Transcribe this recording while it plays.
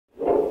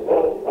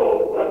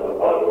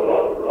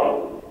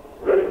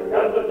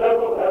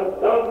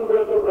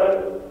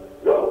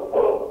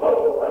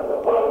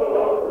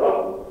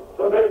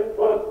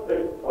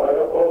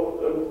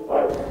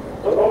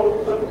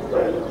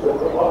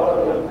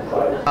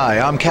Hi,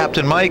 I'm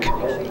Captain Mike.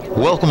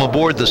 Welcome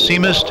aboard the Sea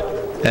Mist,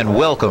 and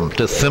welcome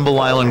to Thimble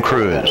Island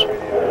Cruise.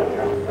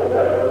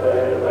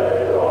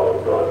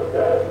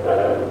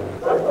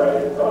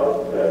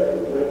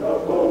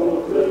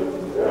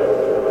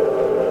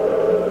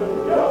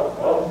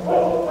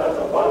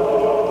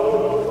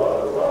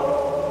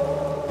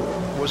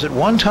 Was at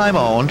one time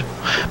owned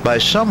by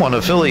someone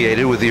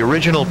affiliated with the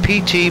original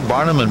P.T.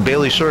 Barnum and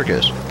Bailey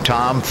Circus.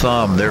 Tom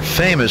Thumb, their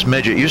famous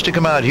midget, used to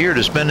come out here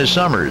to spend his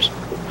summers.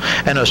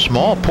 And a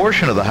small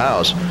portion of the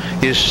house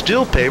is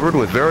still papered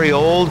with very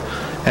old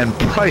and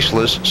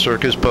priceless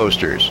circus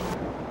posters.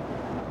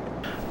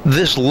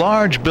 This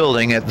large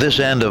building at this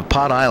end of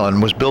Pot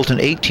Island was built in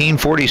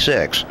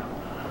 1846.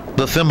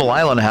 The Thimble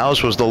Island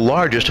House was the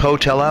largest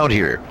hotel out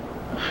here.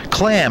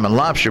 Clam and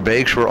lobster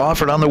bakes were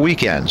offered on the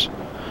weekends.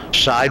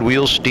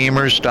 Sidewheel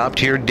steamers stopped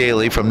here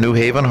daily from New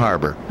Haven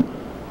Harbor.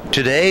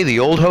 Today, the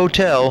old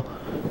hotel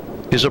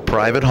is a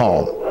private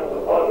home.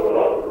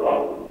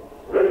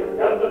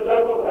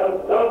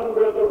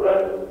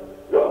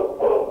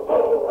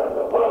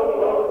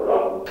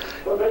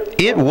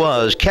 It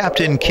was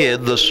Captain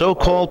Kidd, the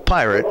so-called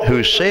pirate,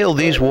 who sailed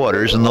these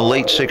waters in the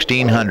late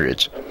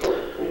 1600s,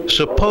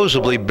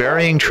 supposedly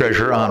burying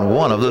treasure on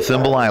one of the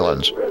Thimble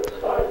Islands.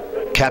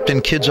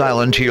 Captain Kidd's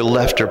Island to your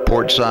left or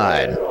port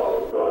side.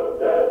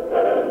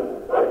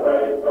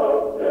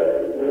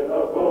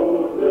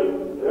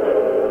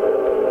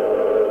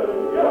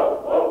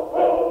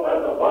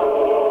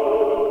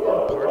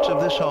 Parts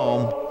of this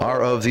home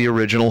are of the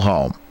original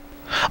home.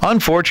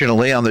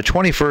 Unfortunately, on the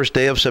 21st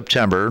day of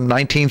September,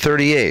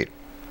 1938,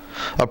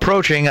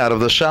 approaching out of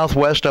the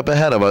southwest up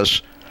ahead of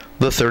us,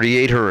 the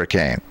 38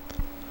 hurricane.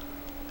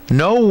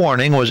 No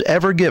warning was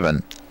ever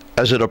given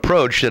as it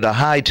approached at a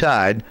high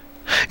tide,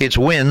 its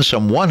winds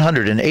some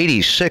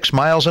 186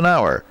 miles an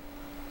hour.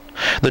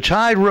 The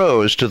tide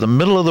rose to the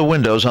middle of the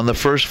windows on the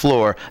first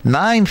floor,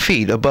 9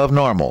 feet above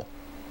normal.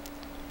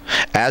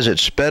 As it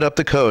sped up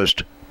the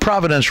coast,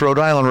 Providence, Rhode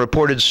Island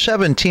reported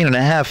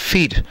 17.5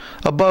 feet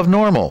above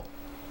normal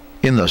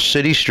in the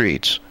city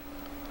streets.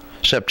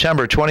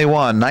 September 21,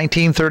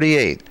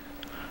 1938,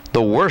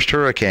 the worst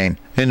hurricane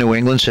in New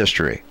England's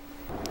history.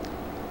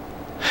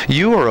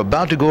 You are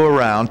about to go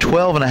around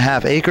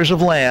 12.5 acres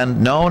of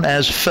land known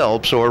as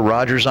Phelps or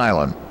Rogers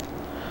Island.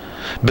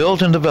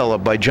 Built and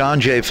developed by John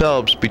J.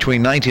 Phelps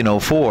between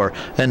 1904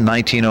 and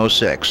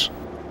 1906.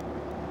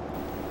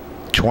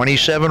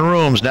 27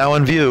 rooms now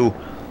in view.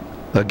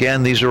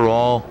 Again, these are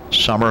all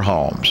summer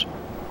homes.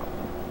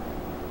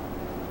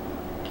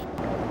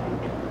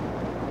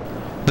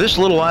 This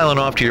little island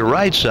off to your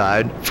right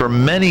side for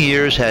many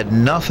years had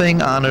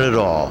nothing on it at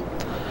all.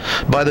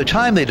 By the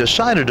time they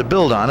decided to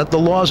build on it, the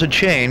laws had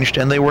changed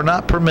and they were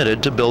not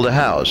permitted to build a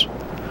house.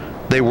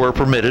 They were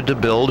permitted to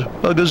build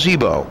a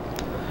gazebo.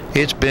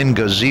 It's been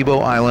Gazebo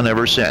Island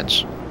ever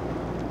since.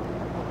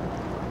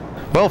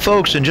 Well,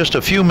 folks, in just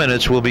a few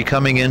minutes we'll be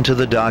coming into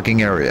the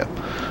docking area.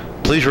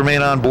 Please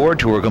remain on board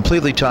till we're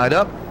completely tied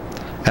up.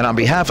 And on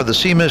behalf of the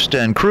Sea Mist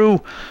and crew,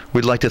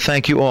 we'd like to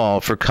thank you all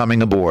for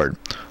coming aboard.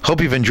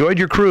 Hope you've enjoyed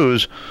your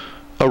cruise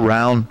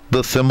around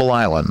the Thimble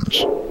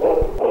Islands.